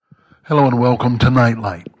Hello and welcome to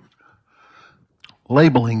Nightlight.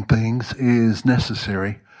 Labeling things is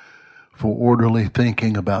necessary for orderly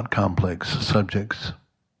thinking about complex subjects.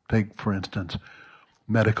 Take, for instance,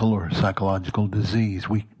 medical or psychological disease.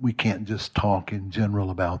 We can't just talk in general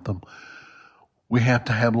about them. We have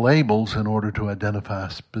to have labels in order to identify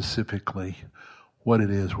specifically what it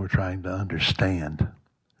is we're trying to understand.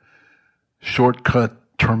 Shortcut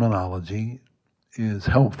terminology is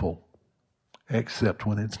helpful, except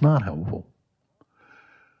when it's not helpful.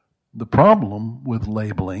 The problem with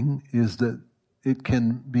labeling is that it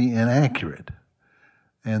can be inaccurate,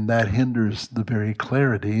 and that hinders the very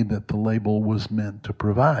clarity that the label was meant to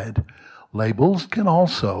provide. Labels can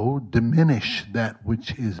also diminish that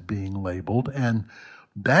which is being labeled, and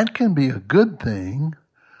that can be a good thing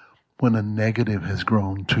when a negative has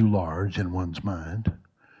grown too large in one's mind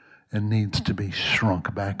and needs to be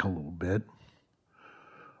shrunk back a little bit.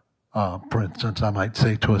 For instance, I might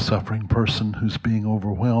say to a suffering person who's being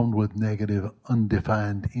overwhelmed with negative,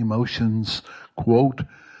 undefined emotions, quote,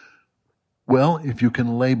 well, if you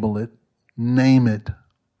can label it, name it,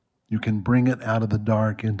 you can bring it out of the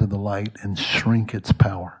dark into the light and shrink its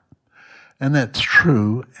power. And that's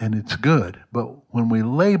true, and it's good. But when we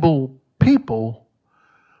label people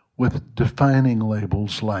with defining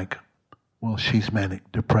labels like, well, she's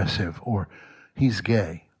manic depressive, or he's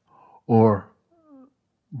gay, or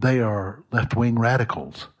they are left-wing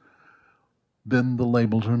radicals, then the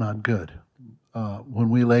labels are not good. When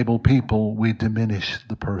we label people, we diminish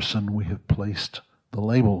the person we have placed the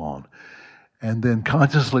label on. And then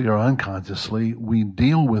consciously or unconsciously, we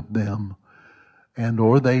deal with them and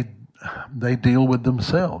or they deal with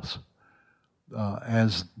themselves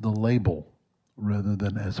as the label rather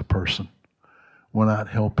than as a person. We're not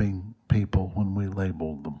helping people when we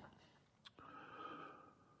label them.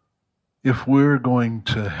 If we're going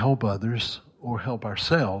to help others or help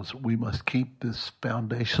ourselves, we must keep this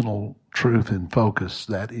foundational truth in focus.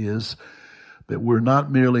 That is, that we're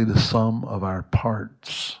not merely the sum of our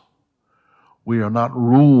parts. We are not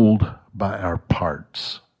ruled by our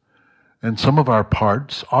parts. And some of our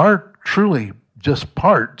parts are truly just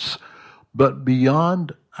parts, but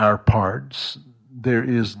beyond our parts, there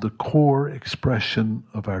is the core expression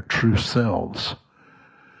of our true selves.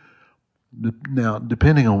 Now,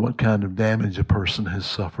 depending on what kind of damage a person has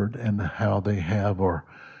suffered and how they have or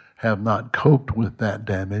have not coped with that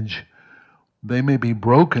damage, they may be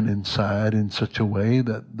broken inside in such a way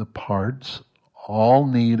that the parts all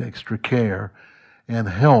need extra care and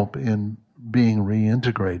help in being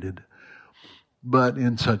reintegrated. But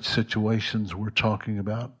in such situations we're talking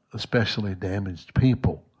about especially damaged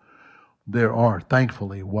people, there are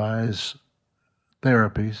thankfully wise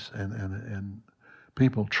therapies and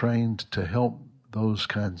people trained to help those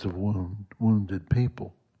kinds of wounded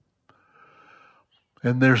people.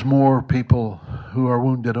 And there's more people who are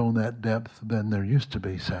wounded on that depth than there used to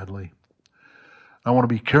be, sadly. I want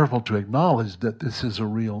to be careful to acknowledge that this is a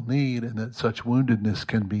real need and that such woundedness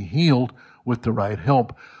can be healed with the right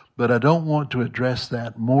help, but I don't want to address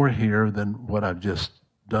that more here than what I've just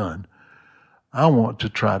done. I want to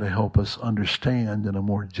try to help us understand in a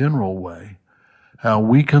more general way how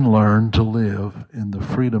we can learn to live in the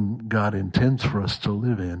freedom God intends for us to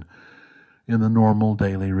live in the normal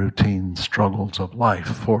daily routine struggles of life.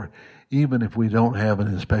 For even if we don't have an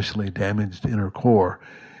especially damaged inner core,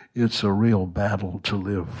 it's a real battle to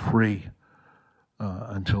live free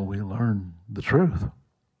until we learn the truth.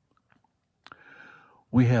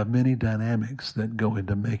 We have many dynamics that go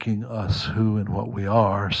into making us who and what we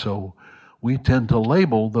are, so we tend to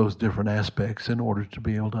label those different aspects in order to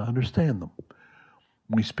be able to understand them.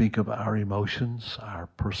 We speak of our emotions, our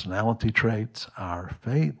personality traits, our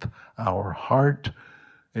faith, our heart,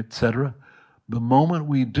 etc. The moment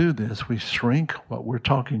we do this, we shrink what we're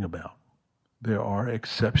talking about. There are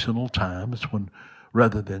exceptional times when,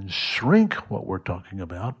 rather than shrink what we're talking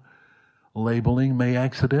about, labeling may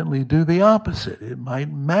accidentally do the opposite. It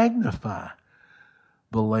might magnify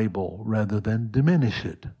the label rather than diminish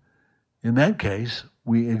it. In that case,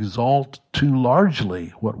 we exalt too largely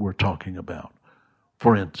what we're talking about.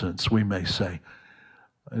 For instance, we may say,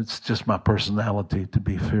 it's just my personality to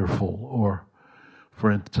be fearful. Or, for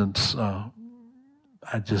instance, I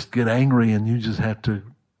just get angry and you just have to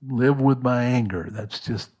live with my anger. That's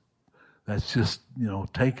just,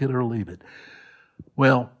 take it or leave it.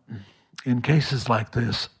 Well, in cases like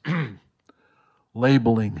this,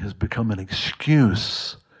 labeling has become an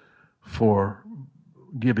excuse for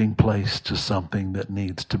giving place to something that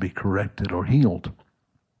needs to be corrected or healed.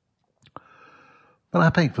 But I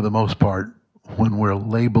think for the most part, when we're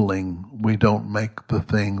labeling, we don't make the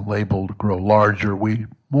thing labeled grow larger. We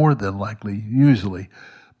more than likely, usually,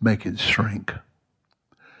 make it shrink.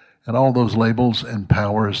 And all those labels and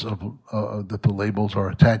powers that the labels are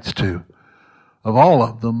attached to, of all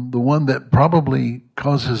of them, the one that probably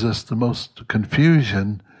causes us the most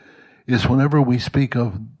confusion is whenever we speak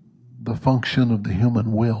of the function of the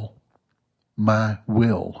human will. My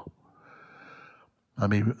will. I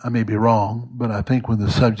may be wrong, but I think when the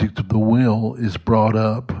subject of the will is brought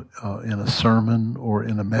up in a sermon or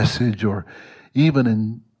in a message or even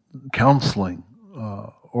in counseling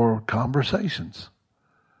or conversations,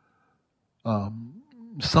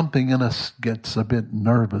 something in us gets a bit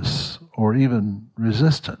nervous or even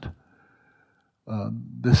resistant.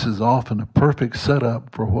 This is often a perfect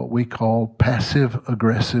setup for what we call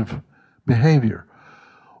passive-aggressive behavior.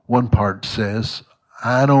 One part says,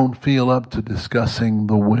 I don't feel up to discussing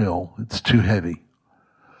the will. It's too heavy.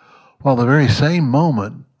 While the very same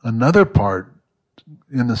moment, another part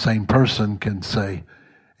in the same person can say,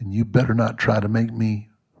 and you better not try to make me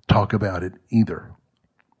talk about it either.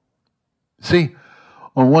 See,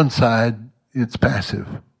 on one side, it's passive.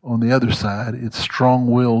 On the other side, it's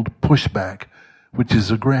strong-willed pushback, which is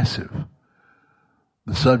aggressive.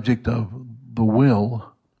 The subject of the will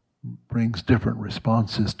brings different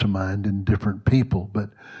responses to mind in different people.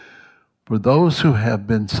 But for those who have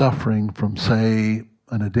been suffering from, say,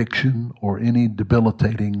 an addiction or any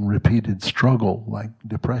debilitating repeated struggle like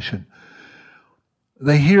depression,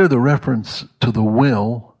 they hear the reference to the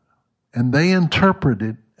will and they interpret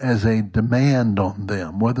it as a demand on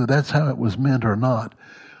them, whether that's how it was meant or not.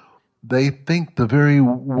 They think the very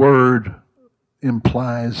word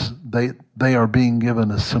implies they are being given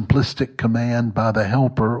a simplistic command by the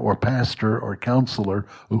helper or pastor or counselor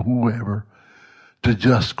or whoever to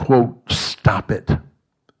just, quote, stop it.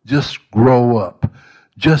 Just grow up.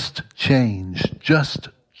 Just change. Just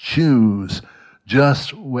choose.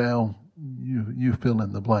 Just, well, you fill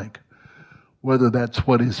in the blank. Whether that's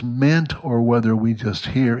what is meant or whether we just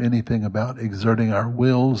hear anything about exerting our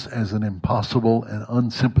wills as an impossible and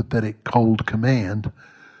unsympathetic cold command,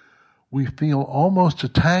 we feel almost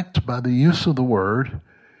attacked by the use of the word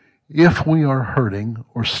if we are hurting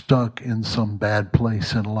or stuck in some bad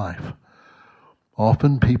place in life.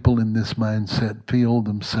 Often people in this mindset feel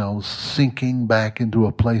themselves sinking back into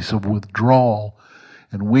a place of withdrawal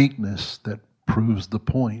and weakness that proves the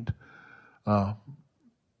point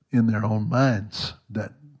in their own minds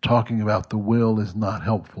that talking about the will is not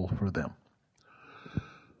helpful for them.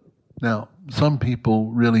 Now, some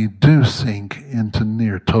people really do sink into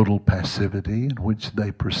near total passivity in which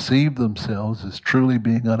they perceive themselves as truly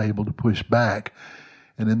being unable to push back.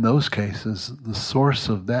 And in those cases, the source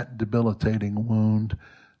of that debilitating wound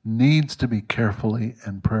needs to be carefully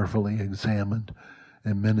and prayerfully examined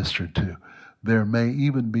and ministered to. There may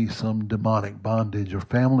even be some demonic bondage or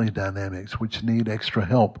family dynamics which need extra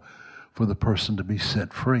help for the person to be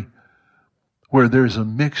set free. Where there's a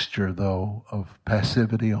mixture, though, of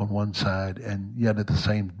passivity on one side and yet at the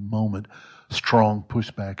same moment strong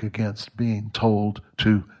pushback against being told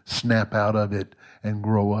to snap out of it and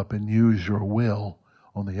grow up and use your will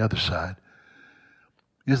on the other side.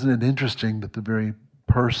 Isn't it interesting that the very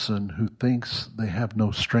person who thinks they have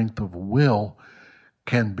no strength of will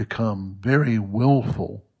can become very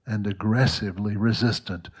willful and aggressively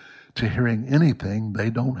resistant to hearing anything they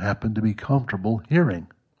don't happen to be comfortable hearing?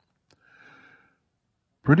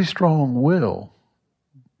 Pretty strong will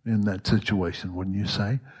in that situation, wouldn't you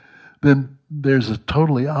say? Then there's a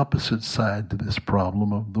totally opposite side to this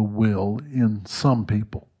problem of the will in some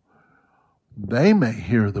people. They may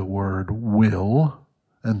hear the word will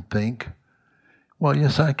and think, well,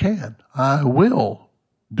 yes, I can. I will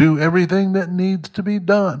do everything that needs to be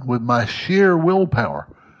done with my sheer willpower.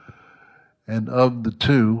 And of the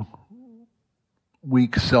two,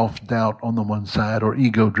 weak self-doubt on the one side or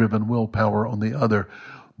ego-driven willpower on the other,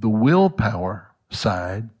 the willpower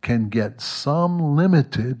side can get some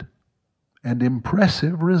limited and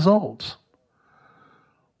impressive results.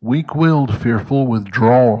 Weak-willed, fearful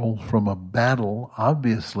withdrawal from a battle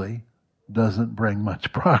obviously doesn't bring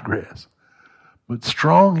much progress. But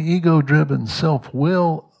strong ego-driven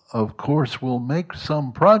self-will, of course, will make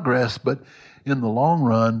some progress, but in the long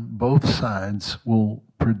run, both sides will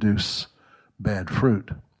produce bad fruit.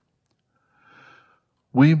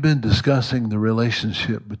 We've been discussing the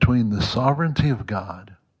relationship between the sovereignty of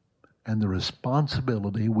God and the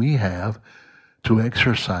responsibility we have to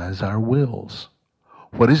exercise our wills.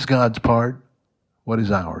 What is God's part? What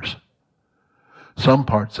is ours? Some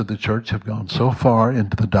parts of the church have gone so far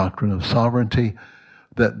into the doctrine of sovereignty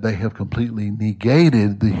that they have completely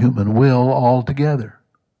negated the human will altogether.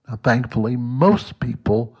 Now, thankfully, most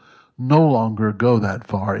people no longer go that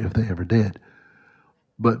far if they ever did.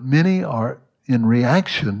 But many are in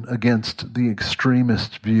reaction against the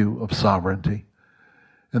extremist view of sovereignty.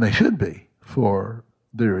 And they should be, for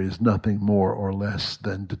there is nothing more or less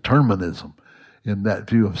than determinism in that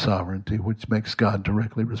view of sovereignty, which makes God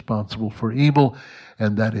directly responsible for evil,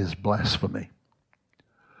 and that is blasphemy.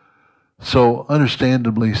 So,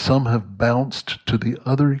 understandably, some have bounced to the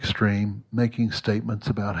other extreme, making statements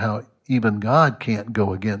about how even God can't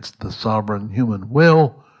go against the sovereign human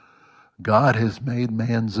will. God has made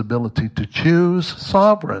man's ability to choose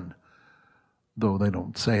sovereign, though they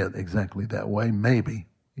don't say it exactly that way, maybe.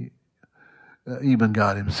 Even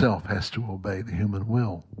God himself has to obey the human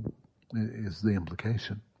will, is the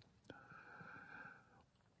implication.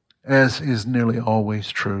 As is nearly always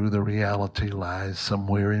true, the reality lies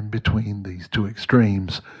somewhere in between these two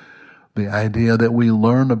extremes. The idea that we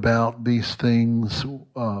learn about these things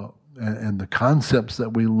and the concepts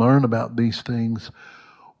that we learn about these things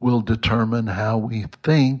will determine how we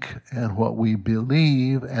think and what we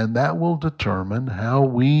believe, and that will determine how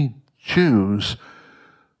we choose.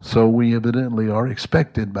 So we evidently are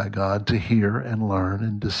expected by God to hear and learn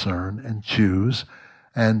and discern and choose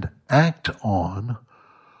and act on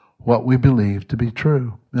what we believe to be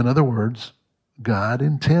true. In other words, God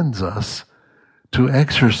intends us to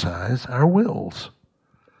exercise our wills.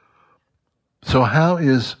 So how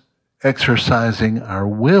is exercising our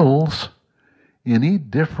wills any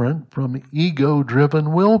different from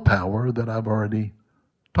ego-driven willpower that I've already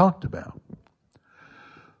talked about?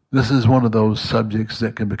 This is one of those subjects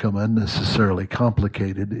that can become unnecessarily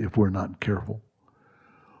complicated if we're not careful.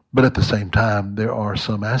 But at the same time, there are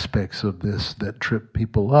some aspects of this that trip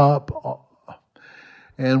people up,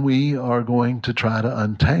 and we are going to try to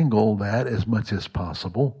untangle that as much as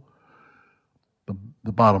possible.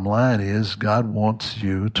 The bottom line is God wants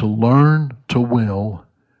you to learn to will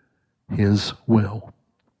His will.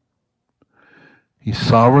 He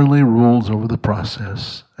sovereignly rules over the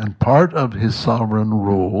process, and part of His sovereign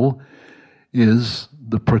rule is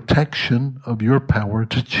the protection of your power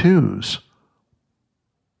to choose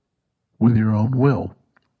with your own will.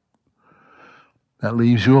 That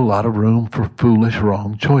leaves you a lot of room for foolish,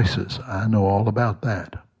 wrong choices. I know all about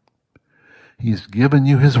that. He's given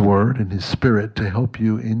you His Word and His Spirit to help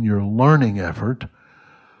you in your learning effort.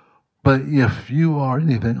 But if you are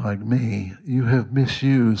anything like me, you have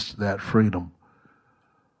misused that freedom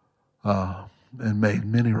and made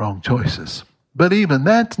many wrong choices. But even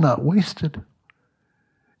that's not wasted.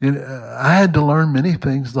 I had to learn many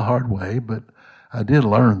things the hard way, but I did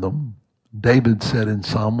learn them. David said in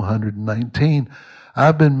Psalm 119,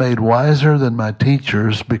 I've been made wiser than my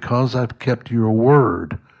teachers because I've kept your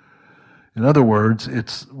word. In other words,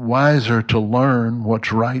 it's wiser to learn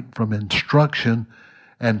what's right from instruction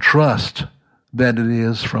and trust than it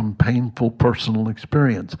is from painful personal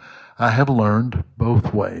experience. I have learned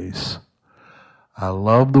both ways. I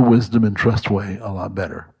love the wisdom and trust way a lot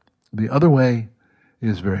better. The other way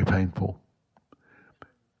is very painful.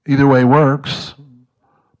 Either way works,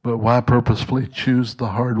 but why purposefully choose the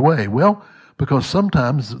hard way? Well, because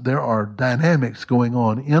sometimes there are dynamics going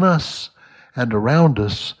on in us and around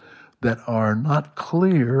us that are not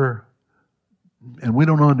clear, and we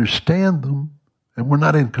don't understand them, and we're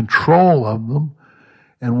not in control of them,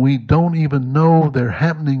 and we don't even know they're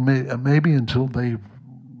happening maybe until they've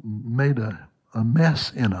made a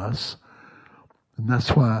mess in us. And that's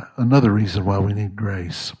why another reason why we need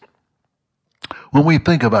grace. When we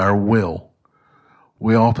think of our will,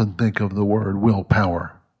 we often think of the word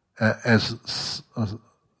willpower as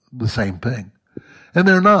the same thing. And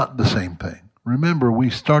they're not the same thing. Remember,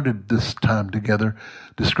 we started this time together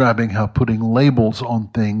describing how putting labels on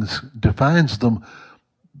things defines them,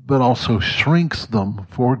 but also shrinks them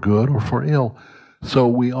for good or for ill. So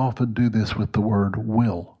we often do this with the word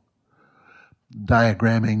will.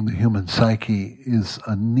 Diagramming the human psyche is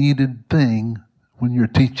a needed thing when you're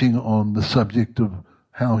teaching on the subject of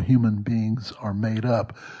how human beings are made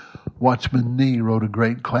up. Watchman Nee wrote a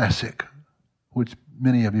great classic, which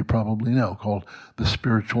many of you probably know, called The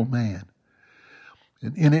Spiritual Man.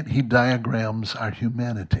 And in it, he diagrams our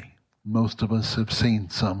humanity. Most of us have seen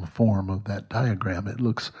some form of that diagram. It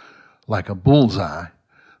looks like a bullseye.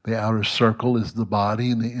 The outer circle is the body,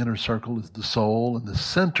 and the inner circle is the soul, and the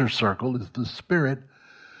center circle is the spirit.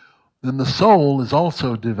 Then the soul is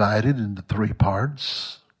also divided into three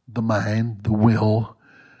parts: the mind, the will,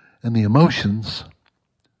 and the emotions.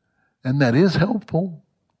 And that is helpful,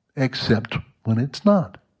 except when it's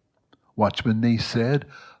not. Watchman Nee said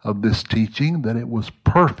of this teaching that it was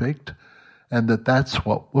perfect and that that's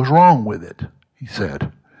what was wrong with it, he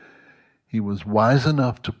said. He was wise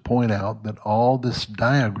enough to point out that all this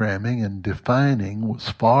diagramming and defining was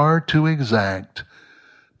far too exact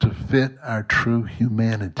to fit our true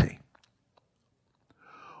humanity.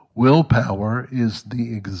 Willpower is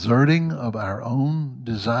the exerting of our own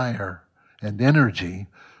desire and energy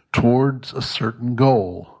towards a certain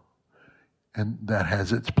goal, and that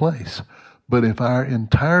has its place. But if our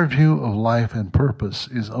entire view of life and purpose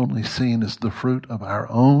is only seen as the fruit of our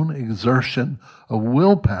own exertion of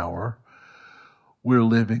willpower, we're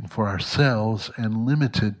living for ourselves and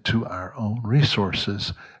limited to our own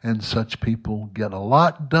resources, and such people get a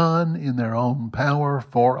lot done in their own power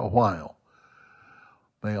for a while.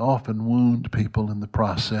 They often wound people in the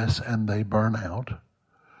process and they burn out.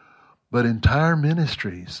 But entire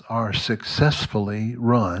ministries are successfully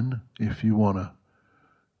run, if you want to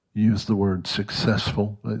use the word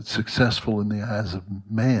successful. It's successful in the eyes of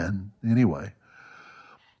man anyway.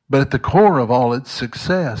 But at the core of all its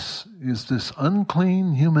success is this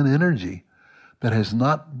unclean human energy that has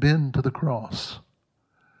not been to the cross.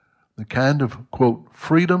 The kind of, quote,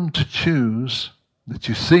 freedom to choose that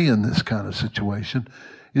you see in this kind of situation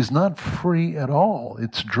is not free at all.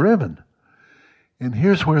 It's driven. And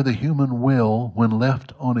here's where the human will, when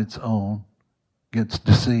left on its own, gets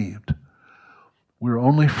deceived. We're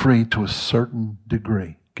only free to a certain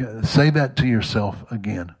degree. Say that to yourself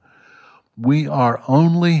again. We are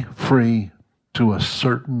only free to a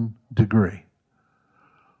certain degree.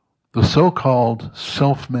 The so-called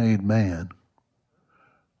self-made man,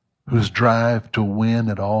 whose drive to win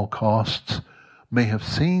at all costs may have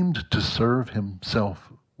seemed to serve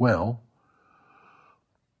himself well.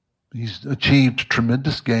 He's achieved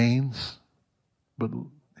tremendous gains, but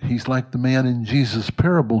he's like the man in Jesus'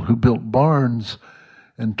 parable who built barns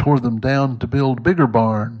and tore them down to build bigger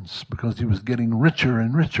barns because he was getting richer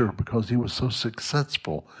and richer because he was so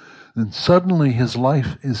successful. Then suddenly his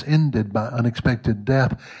life is ended by unexpected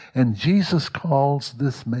death, and Jesus calls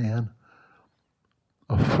this man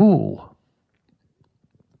a fool.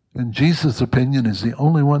 And Jesus' opinion is the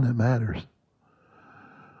only one that matters.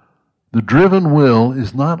 The driven will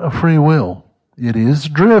is not a free will. It is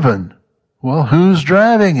driven. Well, who's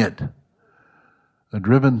driving it? A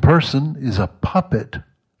driven person is a puppet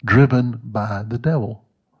driven by the devil.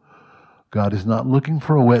 God is not looking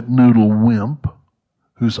for a wet noodle wimp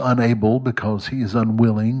who's unable because he is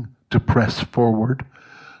unwilling to press forward.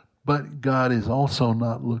 But God is also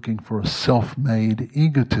not looking for a self-made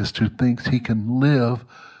egotist who thinks he can live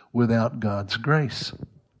without God's grace.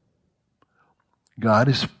 God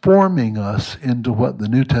is forming us into what the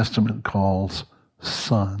New Testament calls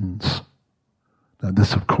sons. Now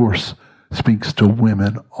this, of course, speaks to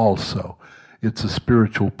women also. It's a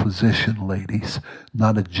spiritual position, ladies,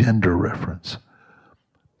 not a gender reference.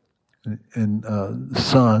 And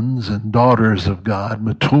sons and daughters of God,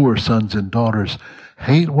 mature sons and daughters,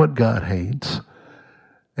 hate what God hates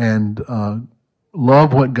and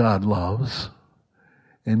love what God loves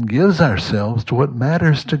and gives ourselves to what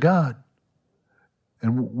matters to God.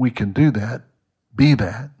 And we can do that,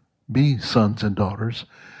 be sons and daughters,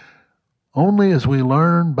 only as we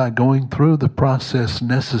learn by going through the process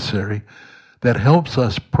necessary that helps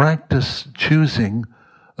us practice choosing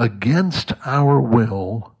against our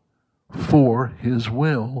will for His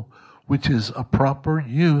will, which is a proper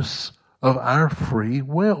use of our free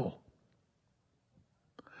will.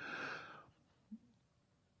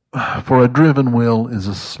 For a driven will is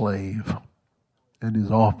a slave, and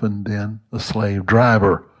is often then a slave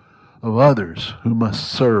driver of others who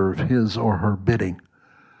must serve his or her bidding.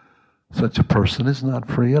 Such a person is not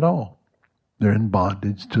free at all. They're in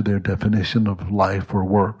bondage to their definition of life or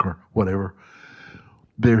work or whatever.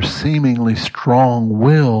 Their seemingly strong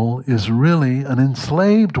will is really an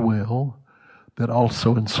enslaved will that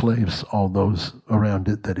also enslaves all those around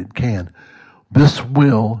it that it can. This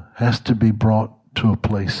will has to be brought to a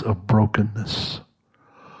place of brokenness.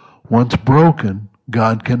 Once broken,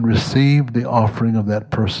 God can receive the offering of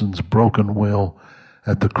that person's broken will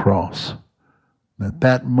at the cross. At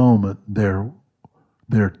that moment,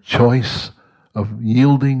 their choice of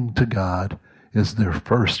yielding to God is their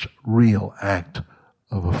first real act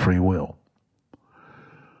of a free will.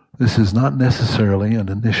 This is not necessarily an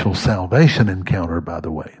initial salvation encounter, by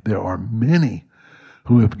the way. There are many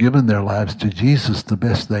who have given their lives to Jesus the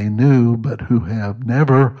best they knew, but who have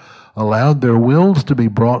never allowed their wills to be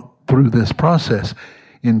brought through this process.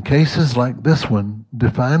 In cases like this one,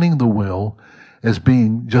 defining the will as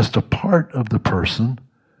being just a part of the person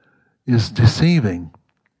is deceiving.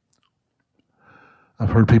 I've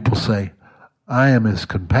heard people say, I am as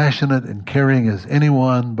compassionate and caring as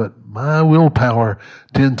anyone, but my willpower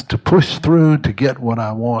tends to push through to get what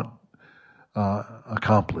I want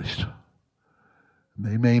accomplished.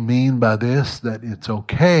 They may mean by this that it's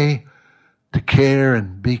okay to care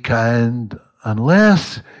and be kind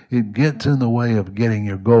unless it gets in the way of getting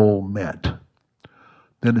your goal met,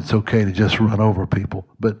 then it's okay to just run over people.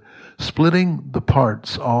 But splitting the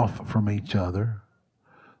parts off from each other,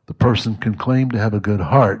 the person can claim to have a good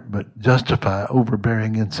heart, but justify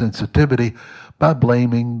overbearing insensitivity by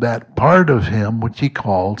blaming that part of him which he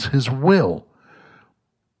calls his will.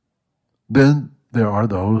 Then there are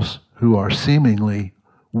those who are seemingly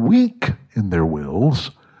weak in their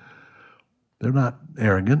wills. They're not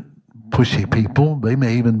arrogant, pushy people. They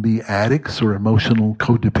may even be addicts or emotional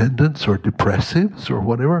codependents or depressives or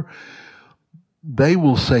whatever. They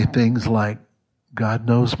will say things like, God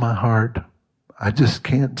knows my heart. I just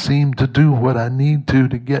can't seem to do what I need to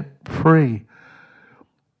get free.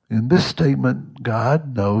 In this statement,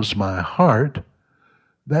 God knows my heart,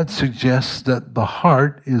 that suggests that the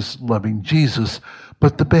heart is loving Jesus,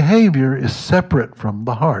 but the behavior is separate from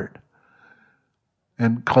the heart.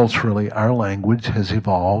 And culturally, our language has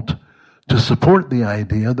evolved to support the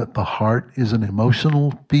idea that the heart is an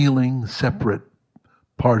emotional, feeling, separate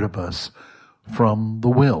part of us from the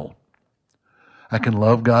will. I can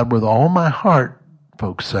love God with all my heart,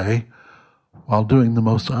 folks say, while doing the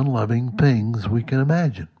most unloving things we can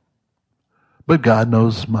imagine. But God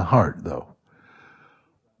knows my heart, though.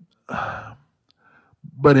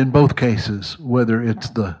 But in both cases, whether it's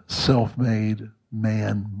the self-made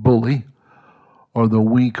man bully or the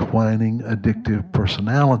weak, whining, addictive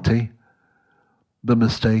personality, the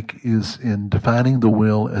mistake is in defining the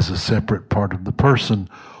will as a separate part of the person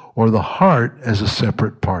or the heart as a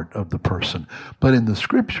separate part of the person. But in the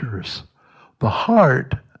Scriptures, the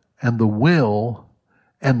heart and the will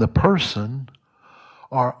and the person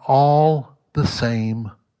are all the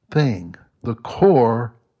same thing. The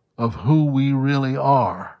core of who we really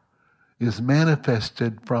are is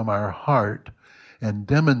manifested from our heart and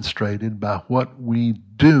demonstrated by what we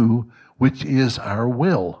do, which is our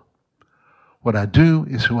will. What I do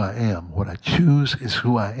is who I am. What I choose is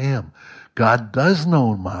who I am. God does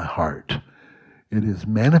know my heart. It is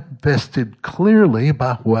manifested clearly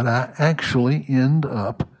by what I actually end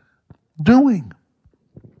up doing.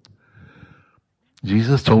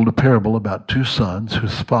 Jesus told a parable about two sons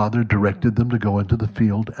whose father directed them to go into the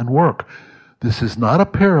field and work. This is not a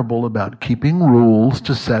parable about keeping rules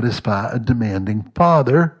to satisfy a demanding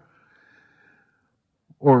father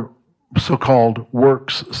or so-called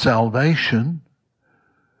works salvation.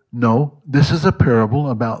 No, this is a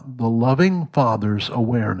parable about the loving Father's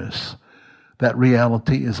awareness that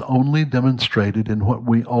reality is only demonstrated in what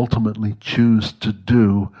we ultimately choose to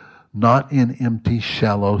do, not in empty,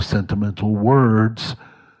 shallow, sentimental words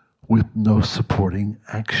with no supporting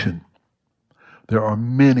action. There are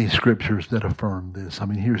many scriptures that affirm this. I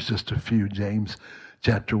mean, here's just a few. James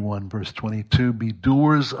chapter 1, verse 22. Be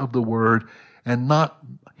doers of the word and not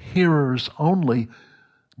hearers only,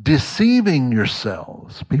 deceiving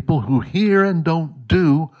yourselves. People who hear and don't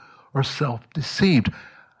do are self-deceived.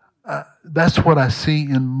 That's what I see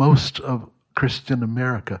in most of Christian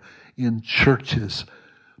America, in churches.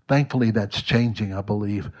 Thankfully, that's changing, I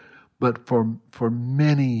believe. But for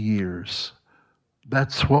many years,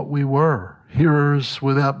 that's what we were. Hearers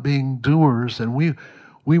without being doers. And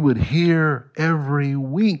we would hear every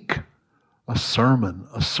week a sermon,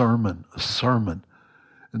 a sermon, a sermon.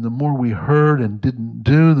 And the more we heard and didn't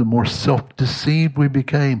do, the more self-deceived we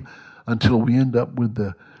became, until we end up with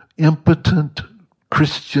the impotent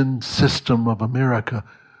Christian system of America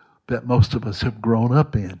that most of us have grown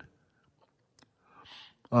up in.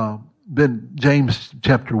 Then James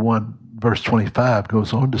chapter 1, verse 25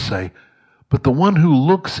 goes on to say, but the one who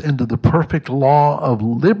looks into the perfect law of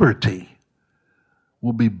liberty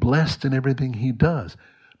will be blessed in everything he does.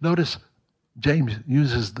 Notice James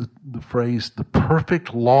uses the phrase, the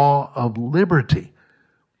perfect law of liberty.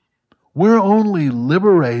 We're only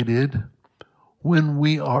liberated when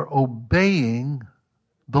we are obeying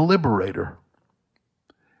the liberator.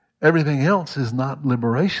 Everything else is not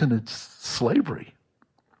liberation, it's slavery.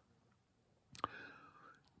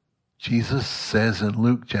 Jesus says in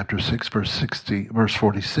Luke chapter 6, verse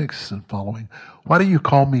 46 and following, why do you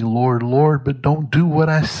call me Lord, Lord, but don't do what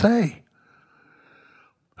I say?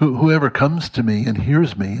 Whoever comes to me and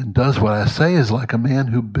hears me and does what I say is like a man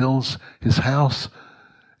who builds his house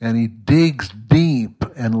and he digs deep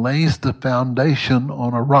and lays the foundation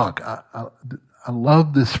on a rock. I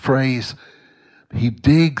love this phrase, he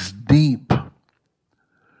digs deep.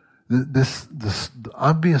 The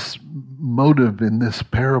obvious motive in this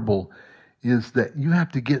parable is that you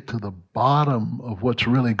have to get to the bottom of what's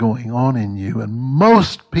really going on in you, and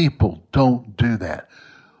most people don't do that.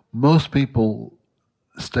 Most people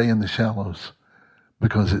stay in the shallows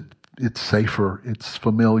because it's safer, it's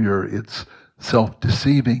familiar, it's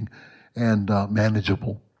self-deceiving, and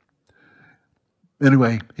manageable.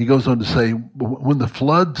 Anyway, he goes on to say, when the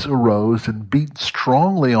floods arose and beat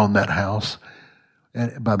strongly on that house,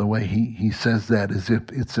 and by the way, he says that as if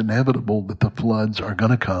it's inevitable that the floods are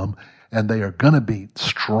going to come and they are going to beat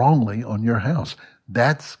strongly on your house.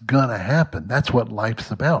 That's going to happen. That's what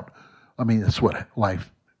life's about. I mean, it's what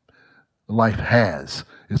life has.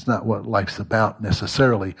 It's not what life's about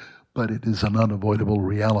necessarily, but it is an unavoidable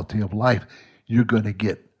reality of life. You're going to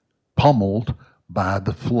get pummeled by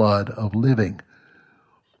the flood of living.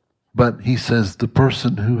 But he says the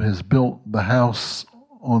person who has built the house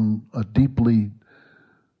on a deep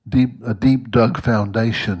dug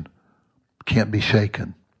foundation can't be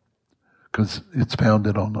shaken because it's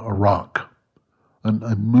founded on a rock, an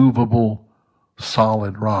immovable,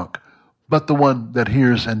 solid rock. But the one that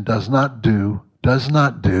hears and does not do,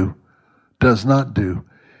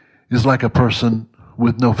 is like a person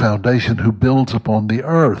with no foundation who builds upon the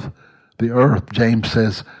earth. The earth, James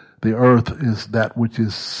says, the earth is that which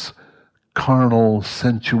is carnal,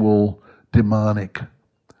 sensual, demonic.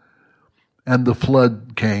 And the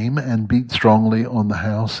flood came and beat strongly on the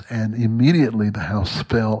house, and immediately the house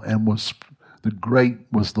fell, and great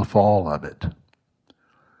was the fall of it.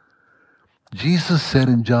 Jesus said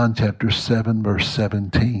in John chapter 7, verse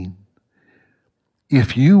 17,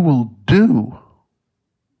 if you will do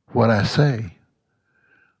what I say,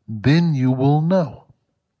 then you will know.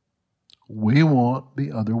 We want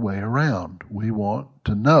the other way around. We want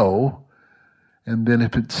to know, and then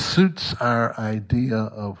if it suits our idea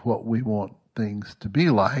of what we want things to be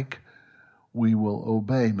like, we will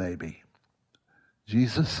obey maybe.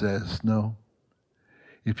 Jesus says, no.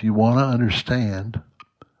 If you want to understand,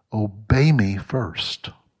 obey me first.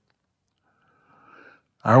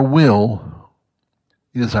 Our will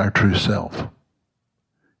is our true self.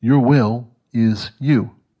 Your will is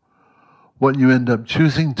you. What you end up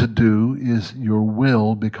choosing to do is your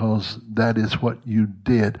will because that is what you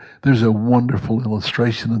did. There's a wonderful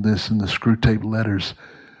illustration of this in the Screwtape Letters,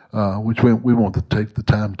 which we won't take the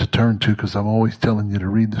time to turn to because I'm always telling you to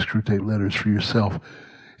read the Screwtape Letters for yourself.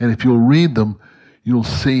 And if you'll read them, you'll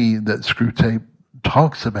see that Screwtape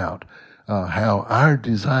talks about how our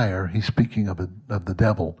desire, he's speaking of the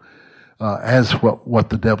devil, as what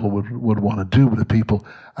the devil would want to do with the people.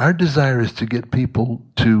 Our desire is to get people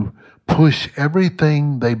to push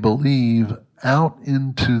everything they believe out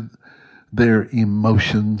into their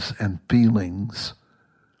emotions and feelings,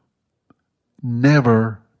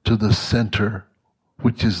 never to the center,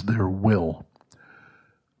 which is their will.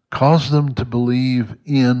 Cause them to believe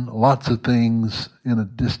in lots of things in a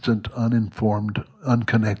distant, uninformed,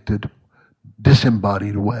 unconnected,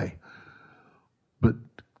 disembodied way. But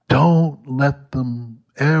don't let them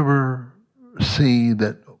ever see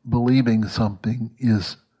that believing something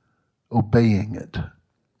is obeying it.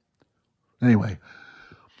 Anyway,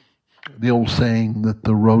 the old saying that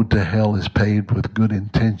the road to hell is paved with good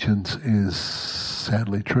intentions is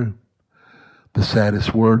sadly true. The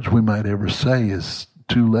saddest words we might ever say is,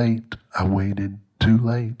 too late, I waited too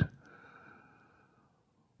late.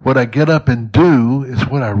 What I get up and do is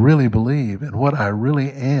what I really believe and what I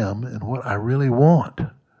really am and what I really want.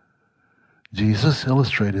 Jesus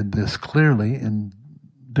illustrated this clearly in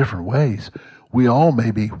different ways. We all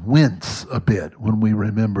maybe wince a bit when we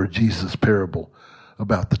remember Jesus' parable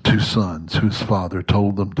about the two sons whose father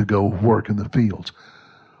told them to go work in the fields.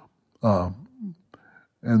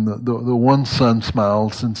 And the one son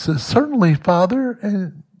smiles and says, certainly, Father,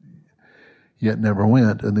 and yet never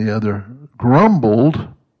went. And the other grumbled,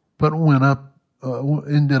 but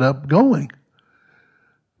ended up going.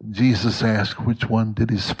 Jesus asked which one did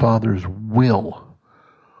his father's will.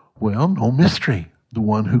 Well, no mystery. The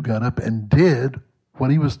one who got up and did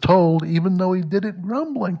what he was told, even though he did it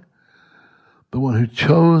grumbling. The one who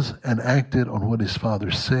chose and acted on what his father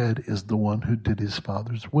said is the one who did his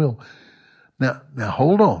father's will. Now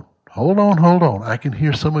hold on. I can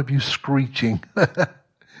hear some of you screeching.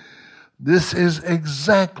 This is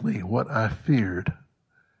exactly what I feared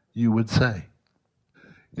you would say.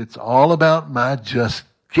 It's all about my just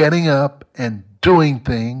getting up and doing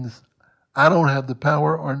things I don't have the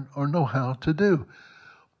power or know how to do.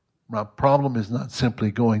 My problem is not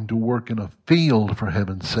simply going to work in a field, for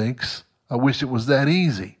heaven's sakes. I wish it was that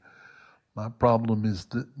easy. My problem is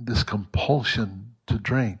this compulsion to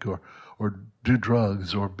drink or do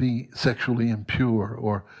drugs or be sexually impure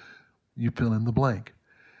or you fill in the blank.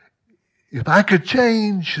 If I could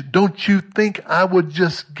change, don't you think I would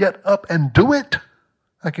just get up and do it?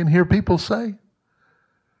 I can hear people say.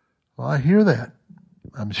 Well, I hear that.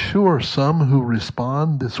 I'm sure some who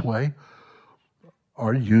respond this way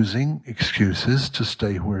are using excuses to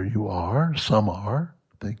stay where you are. Some are.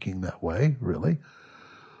 thinking that way, really.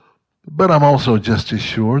 But I'm also just as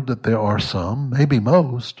sure that there are some, maybe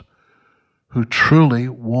most, who truly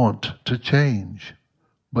want to change,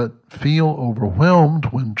 but feel overwhelmed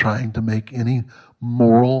when trying to make any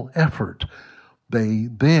moral effort. They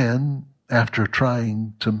then, after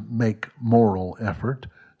trying to make moral effort,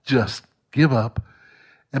 just give up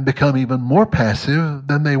and become even more passive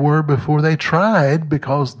than they were before they tried,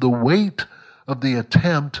 because the weight of the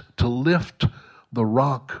attempt to lift the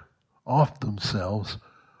rock off themselves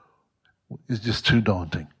is just too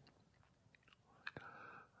daunting.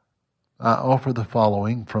 I offer the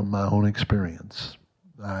following from my own experience.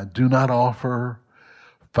 I do not offer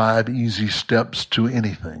 5 easy steps to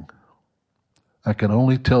anything. I can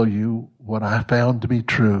only tell you what I found to be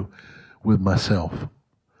true with myself.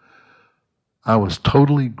 I was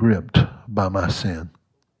totally gripped by my sin.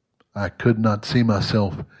 I could not see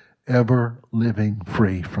myself ever living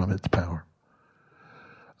free from its power.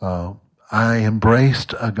 I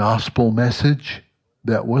embraced a gospel message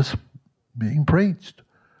that was being preached,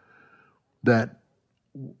 that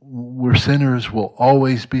we're sinners, will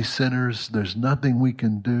always be sinners. There's nothing we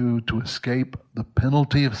can do to escape the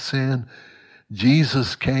penalty of sin.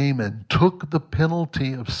 Jesus came and took the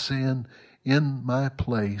penalty of sin in my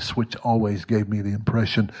place, which always gave me the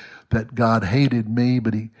impression that God hated me,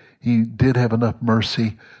 but he did have enough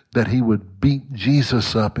mercy that he would beat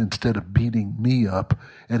Jesus up instead of beating me up,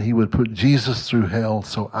 and he would put Jesus through hell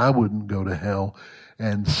so I wouldn't go to hell.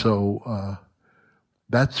 And so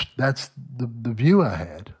that's the view I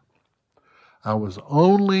had. I was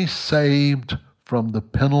only saved from the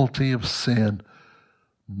penalty of sin,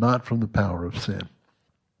 not from the power of sin.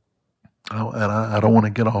 And I don't want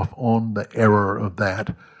to get off on the error of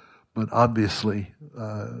that, but obviously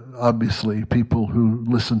people who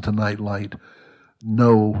listen to Nightlight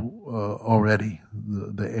know already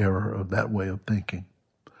the error of that way of thinking.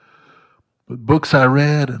 But books I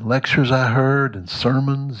read and lectures I heard and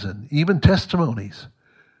sermons and even testimonies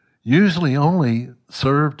usually only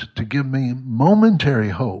served to give me momentary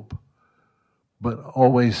hope, but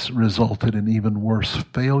always resulted in even worse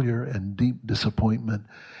failure and deep disappointment.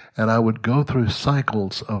 And I would go through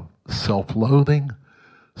cycles of self-loathing,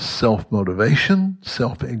 self-motivation,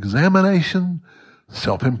 self-examination,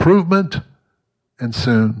 self-improvement, and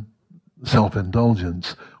soon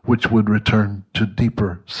self-indulgence, which would return to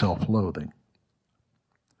deeper self-loathing.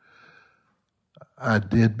 I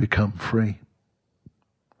did become free.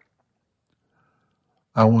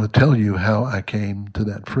 I want to tell you how I came to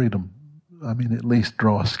that freedom. I mean, at least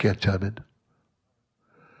draw a sketch of it.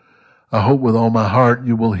 I hope with all my heart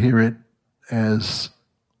you will hear it as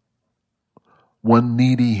one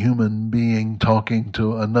needy human being talking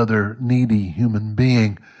to another needy human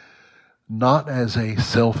being, not as a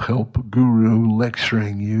self-help guru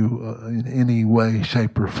lecturing you in any way,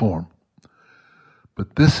 shape, or form.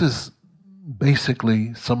 But this is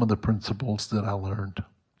basically some of the principles that I learned.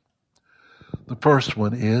 The first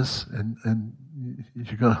one is, and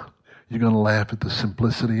you're gonna laugh at the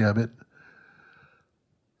simplicity of it.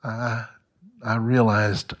 I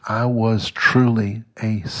realized I was truly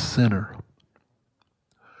a sinner.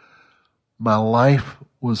 My life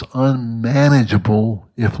was unmanageable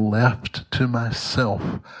if left to myself.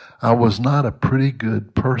 I was not a pretty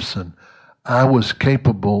good person. I was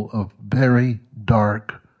capable of very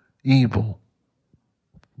dark, evil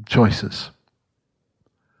choices.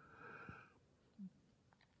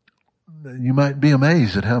 You might be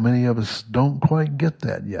amazed at how many of us don't quite get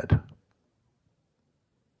that yet.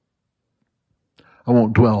 I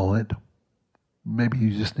won't dwell on it. Maybe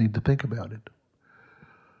you just need to think about it.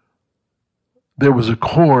 There was a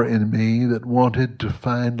core in me that wanted to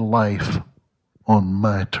find life on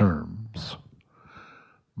my terms.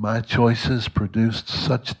 My choices produced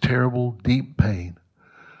such terrible, deep pain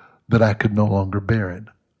that I could no longer bear it.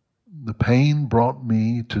 The pain brought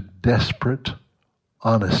me to desperate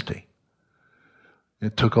honesty.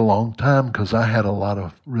 It took a long time because I had a lot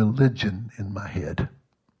of religion in my head.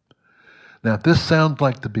 Now, if this sounds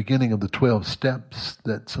like the beginning of the 12 steps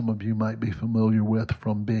that some of you might be familiar with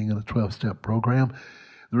from being in a 12-step program,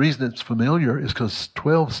 the reason it's familiar is because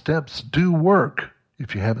 12 steps do work,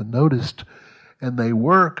 if you haven't noticed, and they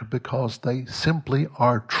work because they simply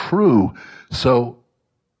are true. So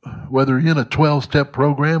whether you're in a 12-step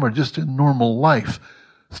program or just in normal life,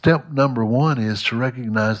 step number 1 is to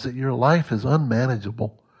recognize that your life is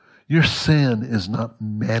unmanageable. Your sin is not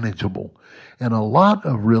manageable. And a lot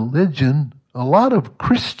of religion, a lot of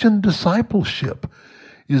Christian discipleship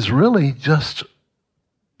is really just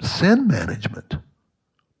sin management.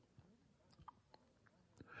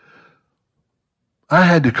 I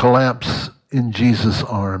had to collapse in Jesus'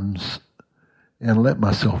 arms and let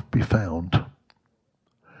myself be found.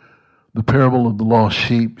 The parable of the lost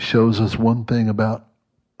sheep shows us one thing about,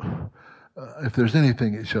 if there's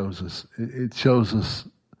anything it shows us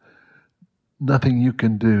nothing you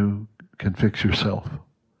can do can fix yourself.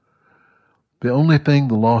 The only thing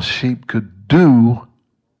the lost sheep could do,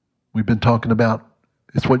 we've been talking about,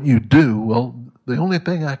 it's what you do. Well, the only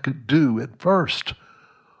thing I could do at first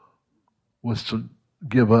was to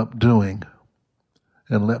give up doing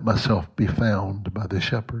and let myself be found by the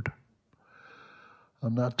shepherd.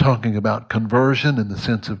 I'm not talking about conversion in the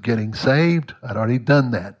sense of getting saved. I'd already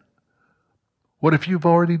done that. What if you've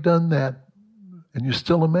already done that and you're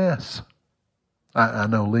still a mess? I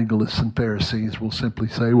know legalists and Pharisees will simply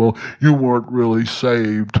say, well, you weren't really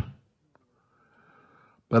saved.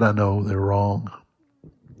 But I know they're wrong.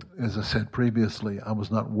 As I said previously, I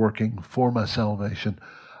was not working for my salvation.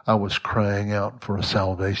 I was crying out for a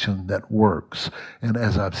salvation that works. And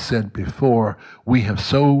as I've said before, we have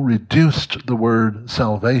so reduced the word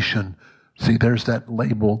salvation. See, there's that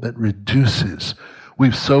label that reduces.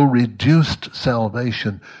 We've so reduced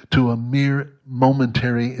salvation to a mere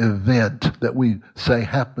momentary event that we say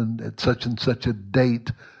happened at such and such a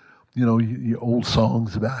date. You know, your old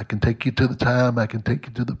songs about, I can take you to the time, I can take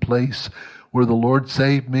you to the place where the Lord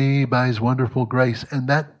saved me by His wonderful grace. And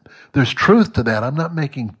that, there's truth to that. I'm not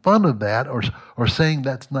making fun of that or saying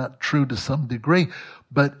that's not true to some degree.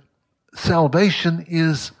 But salvation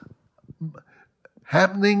is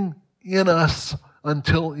happening in us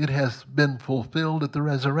until it has been fulfilled at the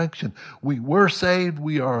resurrection. We were saved,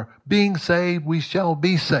 we are being saved, we shall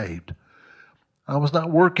be saved. I was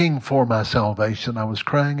not working for my salvation. I was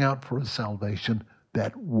crying out for a salvation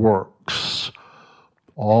that works.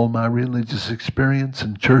 All my religious experience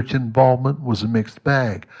and church involvement was a mixed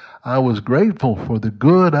bag. I was grateful for the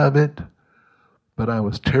good of it, but I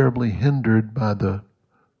was terribly hindered by the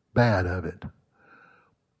bad of it.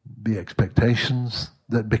 The expectations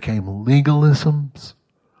that became legalisms,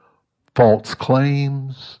 false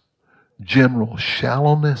claims, general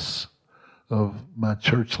shallowness of my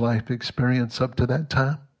church life experience up to that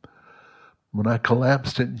time. When I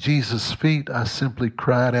collapsed at Jesus' feet, I simply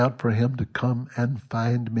cried out for Him to come and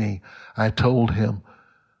find me. I told Him,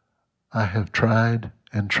 I have tried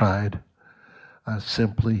and tried. I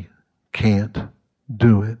simply can't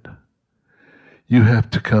do it. You have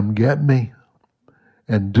to come get me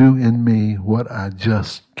and do in me what I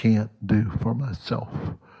just can't do for myself.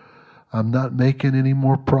 I'm not making any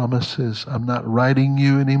more promises. I'm not writing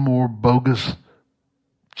you any more bogus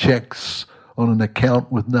checks on an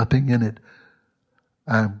account with nothing in it.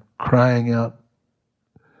 I'm crying out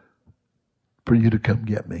for you to come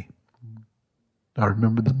get me. I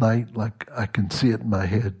remember the night like I can see it in my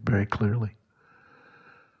head very clearly.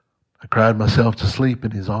 I cried myself to sleep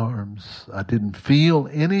in His arms. I didn't feel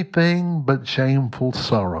anything but shameful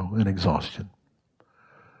sorrow and exhaustion.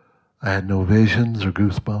 I had no visions or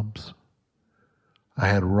goosebumps. I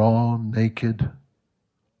had raw, naked,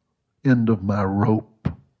 end of my rope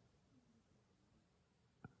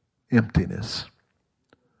emptiness.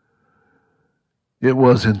 It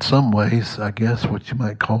was in some ways, I guess, what you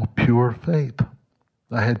might call pure faith.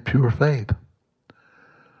 I had pure faith.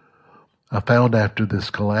 I found after this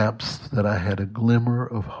collapse that I had a glimmer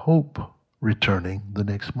of hope returning the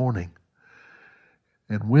next morning.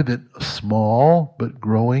 And with it, a small but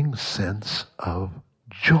growing sense of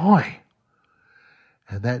joy.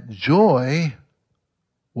 And that joy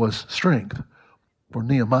was strength. For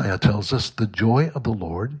Nehemiah tells us, the joy of the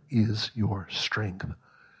Lord is your strength.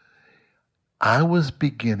 I was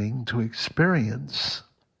beginning to experience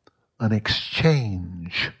an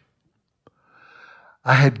exchange.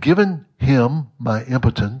 I had given Him my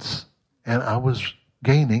impotence, and I was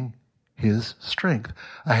gaining His strength.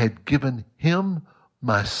 I had given Him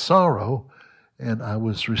my sorrow, and I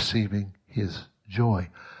was receiving His joy.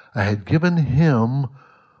 I had given Him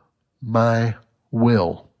my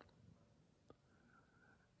will,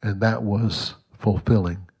 and that was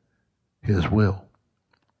fulfilling His will.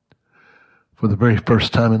 For the very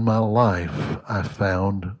first time in my life, I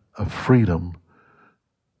found a freedom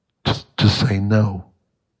to say no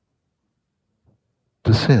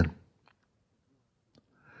to sin.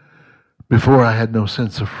 Before, I had no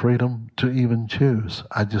sense of freedom to even choose.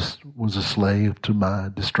 I just was a slave to my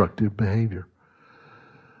destructive behavior.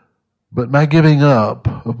 But my giving up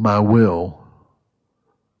of my will,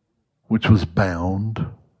 which was bound,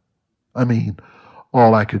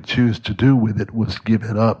 all I could choose to do with it was give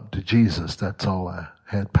it up to Jesus. That's all I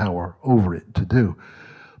had power over it to do.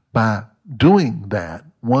 By doing that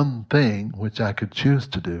one thing which I could choose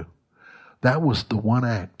to do, that was the one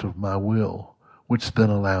act of my will, which then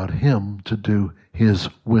allowed Him to do His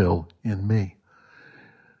will in me.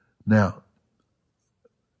 Now,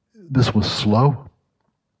 this was slow.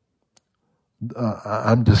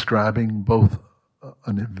 I'm describing both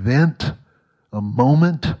an event, a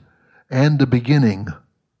moment, and the beginning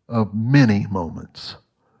of many moments.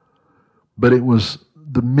 But it was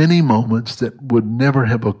the many moments that would never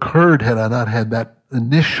have occurred had I not had that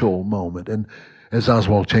initial moment. And as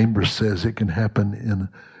Oswald Chambers says, it can happen in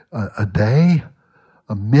a day,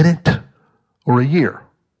 a minute, or a year.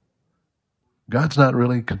 God's not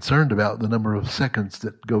really concerned about the number of seconds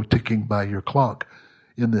that go ticking by your clock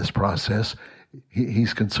in this process.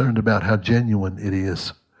 He's concerned about how genuine it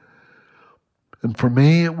is. And for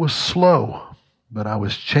me, it was slow, but I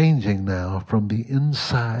was changing now from the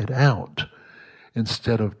inside out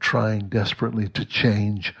instead of trying desperately to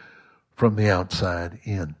change from the outside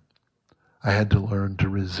in. I had to learn to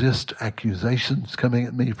resist accusations coming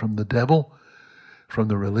at me from the devil, from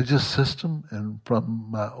the religious system, and from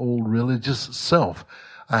my old religious self.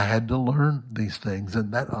 I had to learn these things,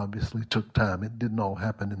 and that obviously took time. It didn't all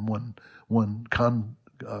happen in one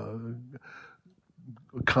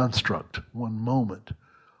construct, one moment.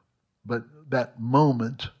 But that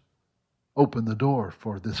moment opened the door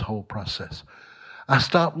for this whole process. I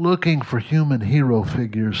stopped looking for human hero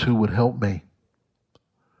figures who would help me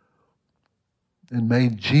and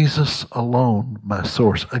made Jesus alone my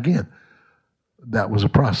source. Again, that was a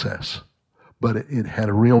process, but it had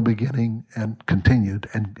a real beginning and continues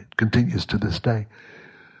to this day.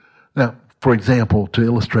 Now, for example, to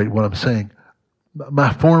illustrate what I'm saying,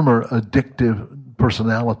 my former addictive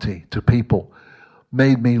personality to people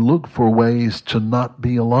made me look for ways to not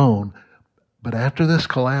be alone. But after this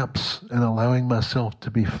collapse and allowing myself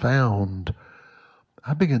to be found,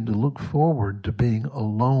 I began to look forward to being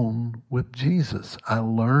alone with Jesus. I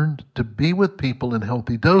learned to be with people in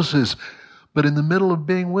healthy doses, but in the middle of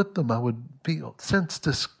being with them, I would sense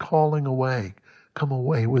this calling away. Come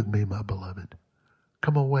away with me, my beloved.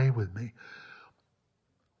 Come away with me.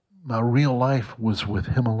 My real life was with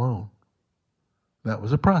him alone. That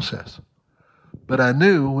was a process. But I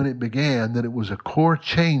knew when it began that it was a core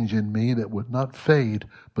change in me that would not fade,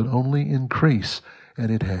 but only increase,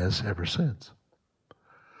 and it has ever since.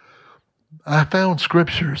 I found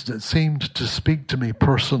scriptures that seemed to speak to me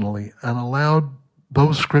personally and allowed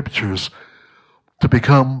those scriptures to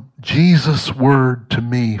become Jesus' word to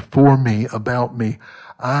me, for me, about me.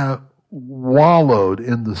 I wallowed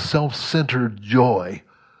in the self-centered joy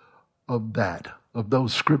of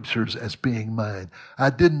those scriptures as being mine. I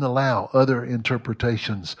didn't allow other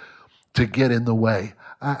interpretations to get in the way.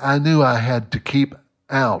 I knew I had to keep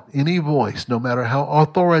out any voice, no matter how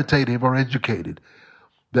authoritative or educated,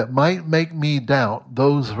 that might make me doubt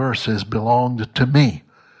those verses belonged to me.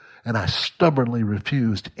 And I stubbornly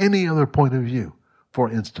refused any other point of view. For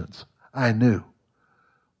instance, I knew.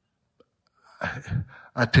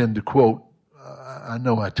 I tend to quote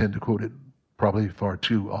it probably far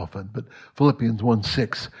too often, but Philippians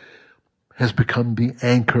 1:6 has become the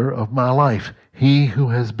anchor of my life. He who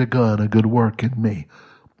has begun a good work in me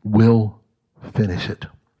will finish it.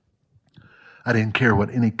 I didn't care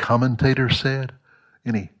what any commentator said,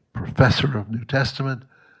 any professor of New Testament.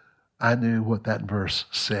 I knew what that verse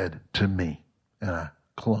said to me, and I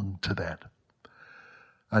clung to that.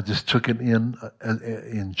 I just took it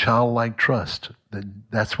in childlike trust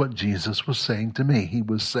that's what Jesus was saying to me. He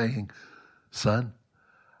was saying, son,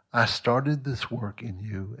 I started this work in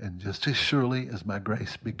you, and just as surely as my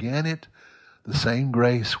grace began it, the same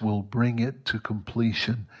grace will bring it to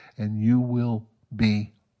completion, and you will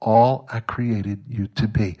be all I created you to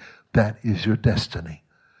be. That is your destiny.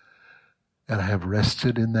 And I have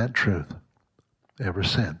rested in that truth ever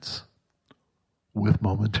since, with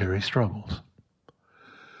momentary struggles.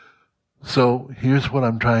 So here's what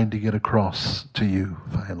I'm trying to get across to you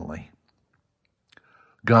finally.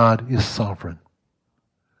 God is sovereign.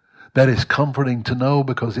 That is comforting to know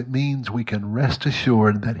because it means we can rest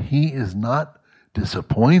assured that He is not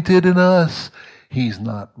disappointed in us. He's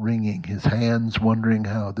not wringing His hands wondering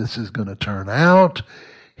how this is going to turn out.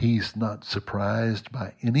 He's not surprised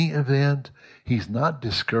by any event. He's not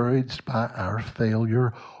discouraged by our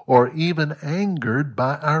failure or even angered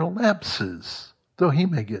by our lapses, though He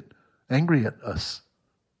may get angry at us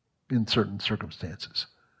in certain circumstances.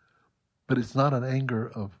 But it's not an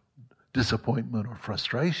anger of disappointment or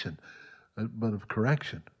frustration, but of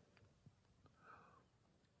correction.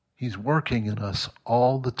 He's working in us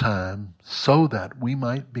all the time so that we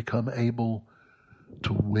might become able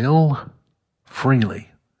to will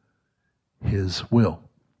freely His will.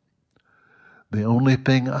 The only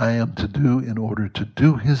thing I am to do in order to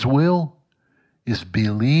do His will is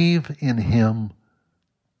believe in Him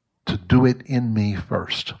to do it in me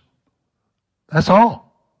first. That's all.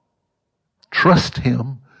 trust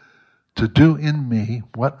Him to do in me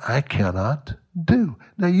what I cannot do.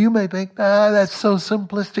 Now you may think, that's so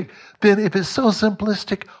simplistic. Then if it's so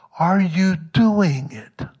simplistic, are you doing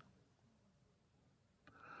it?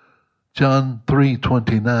 John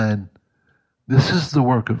 3:29, this is the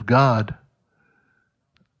work of God,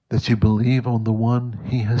 that you believe on the one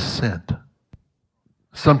He has sent.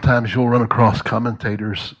 Sometimes you'll run across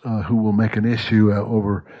commentators who will make an issue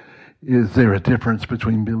over, is there a difference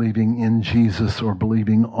between believing in Jesus or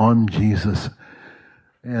believing on Jesus?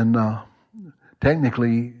 And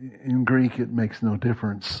technically, in Greek, it makes no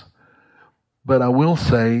difference. But I will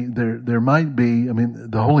say there might be,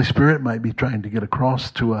 the Holy Spirit might be trying to get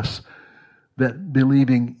across to us that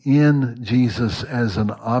believing in Jesus as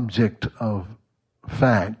an object of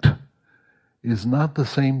fact is not the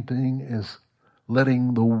same thing as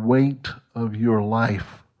letting the weight of your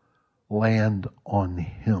life land on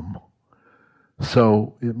Him.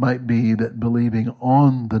 So it might be that believing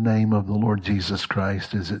on the name of the Lord Jesus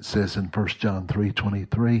Christ, as it says in 1 John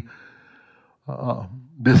 3:23,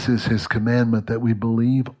 this is His commandment, that we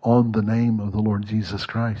believe on the name of the Lord Jesus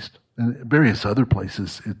Christ. And various other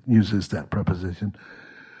places it uses that preposition.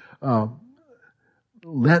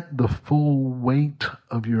 Let the full weight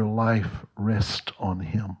of your life rest on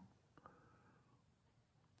Him.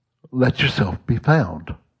 Let yourself be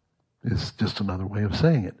found. It's just another way of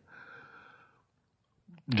saying it.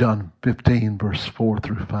 John 15, verse 4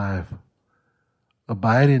 through 5.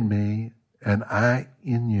 Abide in me, and I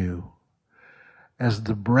in you. As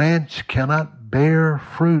the branch cannot bear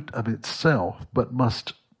fruit of itself, but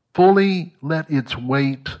must fully let its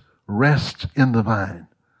weight rest in the vine,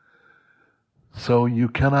 so you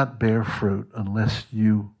cannot bear fruit unless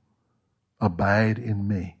you abide in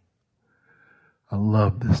me. I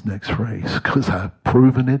love this next phrase because I've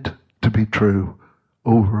proven it to be true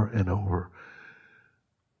over and over.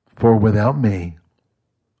 For without me,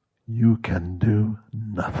 you can do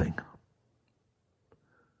nothing.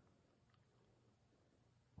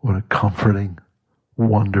 What a comforting,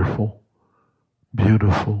 wonderful,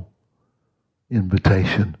 beautiful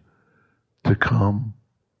invitation to come,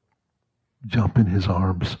 jump in His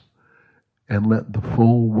arms, and let the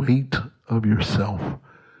full weight of yourself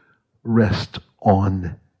rest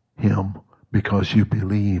on Him because you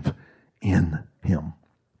believe in Him.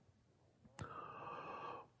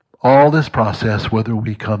 All this process, whether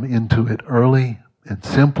we come into it early and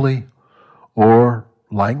simply, or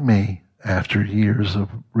like me, after years of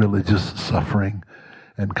religious suffering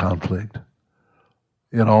and conflict,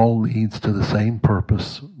 it all leads to the same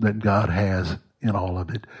purpose that God has in all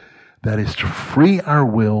of it. That is to free our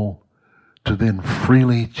will to then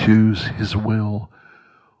freely choose His will,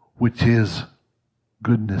 which is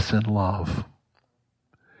goodness and love.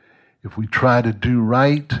 If we try to do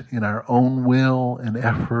right in our own will and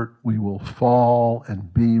effort, we will fall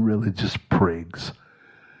and be religious prigs.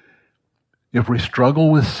 If we struggle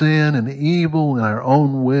with sin and evil in our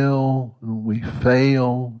own will, and we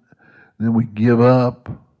fail, then we give up,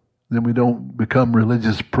 then we don't become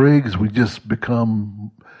religious prigs, we just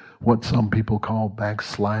become what some people call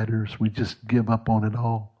backsliders. We just give up on it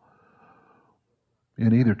all.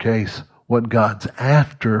 In either case, what God's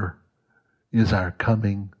after is our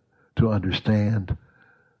coming to understand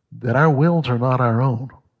that our wills are not our own.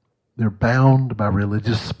 They're bound by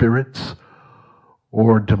religious spirits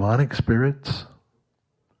or demonic spirits.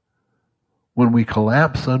 When we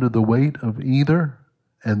collapse under the weight of either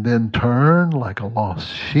and then turn like a lost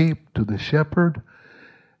sheep to the shepherd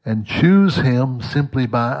and choose Him simply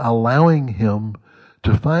by allowing Him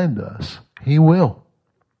to find us, He will.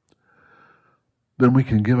 Then we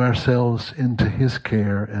can give ourselves into His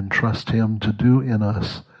care and trust Him to do in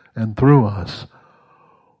us and through us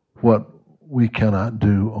what we cannot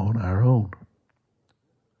do on our own.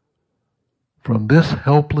 From this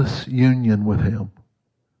helpless union with Him,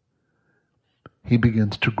 He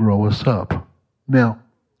begins to grow us up. Now,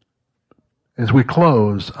 as we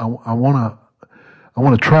close, I want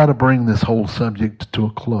to try to bring this whole subject to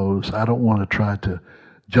a close. I don't want to try to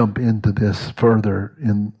jump into this further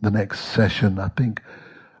in the next session. I think,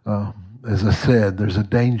 as I said, there's a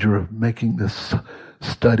danger of making this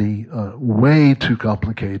study way too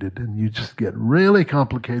complicated, and you just get really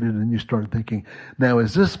complicated and you start thinking, now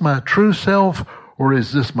is this my true self, or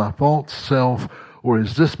is this my false self, or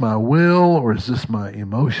is this my will, or is this my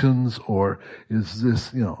emotions, or is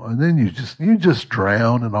this, and then you just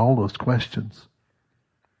drown in all those questions.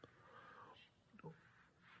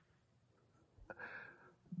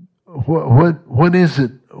 What is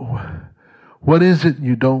it? What is it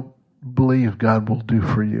you don't believe God will do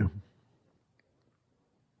for you?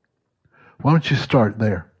 Why don't you start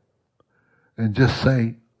there and just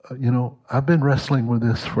say, I've been wrestling with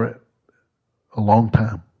this for a long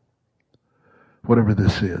time, whatever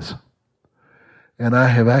this is. And I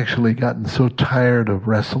have actually gotten so tired of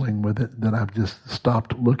wrestling with it that I've just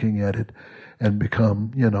stopped looking at it and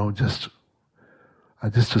become, I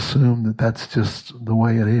just assume that that's just the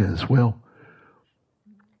way it is. Well,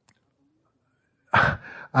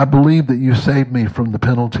 I believe that you saved me from the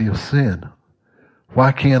penalty of sin.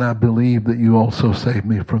 Why can't I believe that you also saved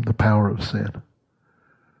me from the power of sin?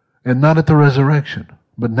 And not at the resurrection,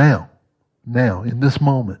 but now, in this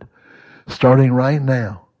moment, starting right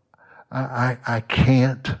now, I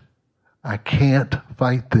can't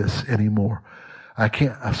fight this anymore.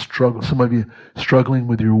 I struggle. Some of you struggling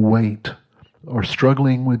with your weight, or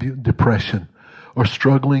struggling with your depression, or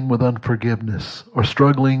struggling with unforgiveness, or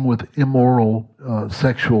struggling with immoral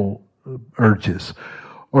sexual urges,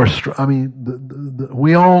 or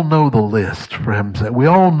we all know the list. For heaven's sake, we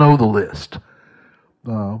all know the list.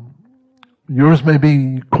 Yours may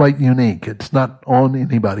be quite unique. It's not on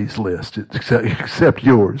anybody's list except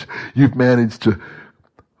yours. You've managed to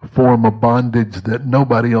form a bondage that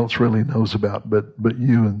nobody else really knows about but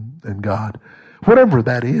you and God. Whatever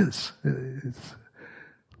that is.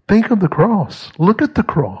 Think of the cross. Look at the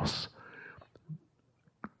cross.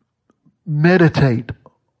 Meditate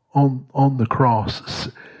on the cross.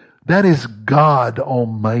 That is God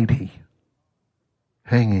Almighty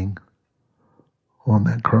hanging on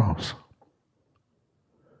that cross.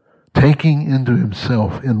 Taking into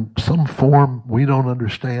himself in some form, we don't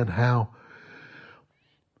understand how,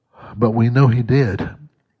 but we know he did.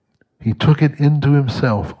 He took it into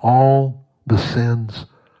himself, all the sins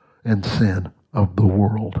and sin of the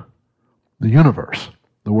world, the universe.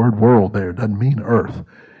 The word world there doesn't mean earth.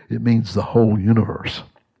 It means the whole universe.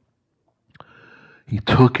 He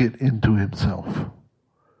took it into himself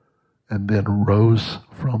and then rose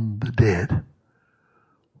from the dead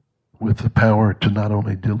with the power to not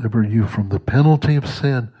only deliver you from the penalty of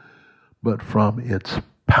sin, but from its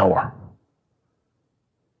power.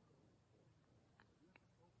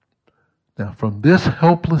 Now, from this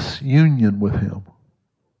helpless union with him,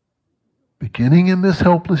 beginning in this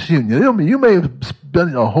helpless union, you may have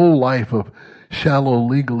spent a whole life of shallow,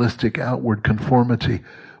 legalistic, outward conformity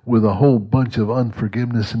with a whole bunch of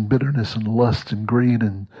unforgiveness and bitterness and lust and greed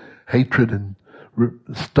and hatred and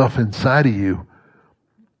stuff inside of you.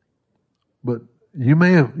 But you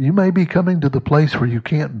may be coming to the place where you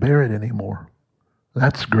can't bear it anymore.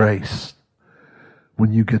 That's grace.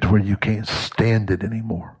 When you get to where you can't stand it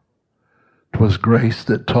anymore. 'Twas grace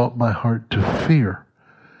that taught my heart to fear.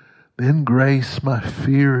 Then grace my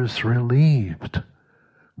fears relieved.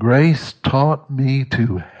 Grace taught me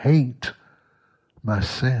to hate my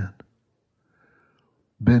sin.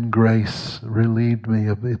 Then grace relieved me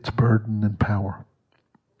of its burden and power.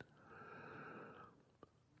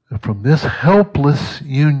 And from this helpless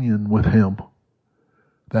union with him,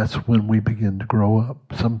 that's when we begin to grow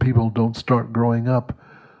up. Some people don't start growing up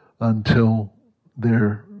until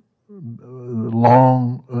they're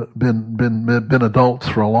been adults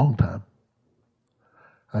for a long time.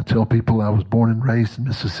 I tell people I was born and raised in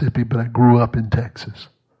Mississippi, but I grew up in Texas.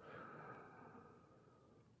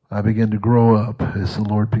 I began to grow up as the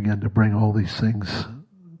Lord began to bring all these things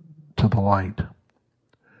to the light.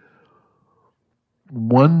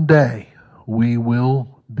 One day we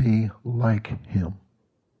will be like him.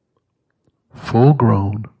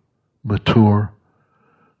 Full-grown, mature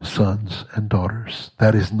sons and daughters.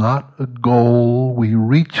 That is not a goal we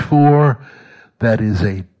reach for. That is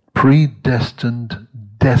a predestined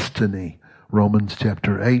destiny. Romans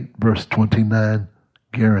chapter 8, verse 29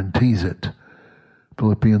 guarantees it.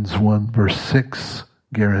 Philippians 1, verse 6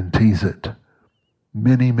 guarantees it.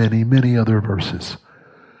 Many, many, many other verses.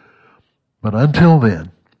 But until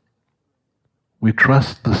then, we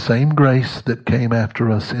trust the same grace that came after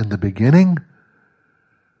us in the beginning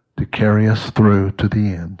to carry us through to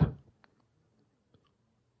the end.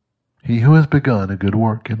 He who has begun a good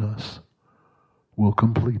work in us will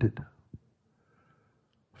complete it.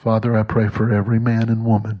 Father, I pray for every man and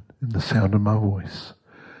woman in the sound of my voice.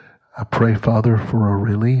 I pray, Father, for a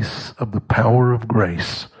release of the power of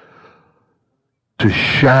grace to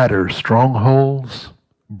shatter strongholds,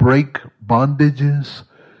 break bondages,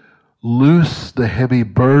 loose the heavy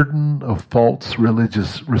burden of false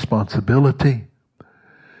religious responsibility,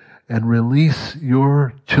 and release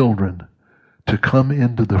your children to come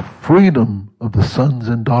into the freedom of the sons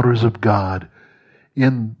and daughters of God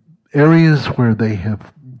in areas where they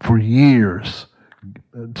have for years,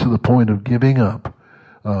 to the point of giving up,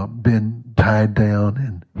 been tied down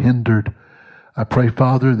and hindered. I pray,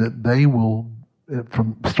 Father, that they will,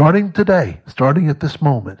 from starting today, starting at this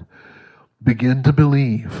moment, begin to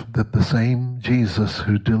believe that the same Jesus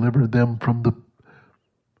who delivered them from the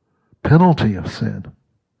penalty of sin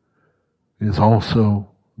is also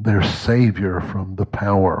their Savior from the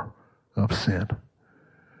power of sin.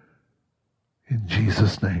 In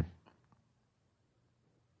Jesus' name,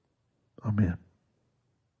 amen.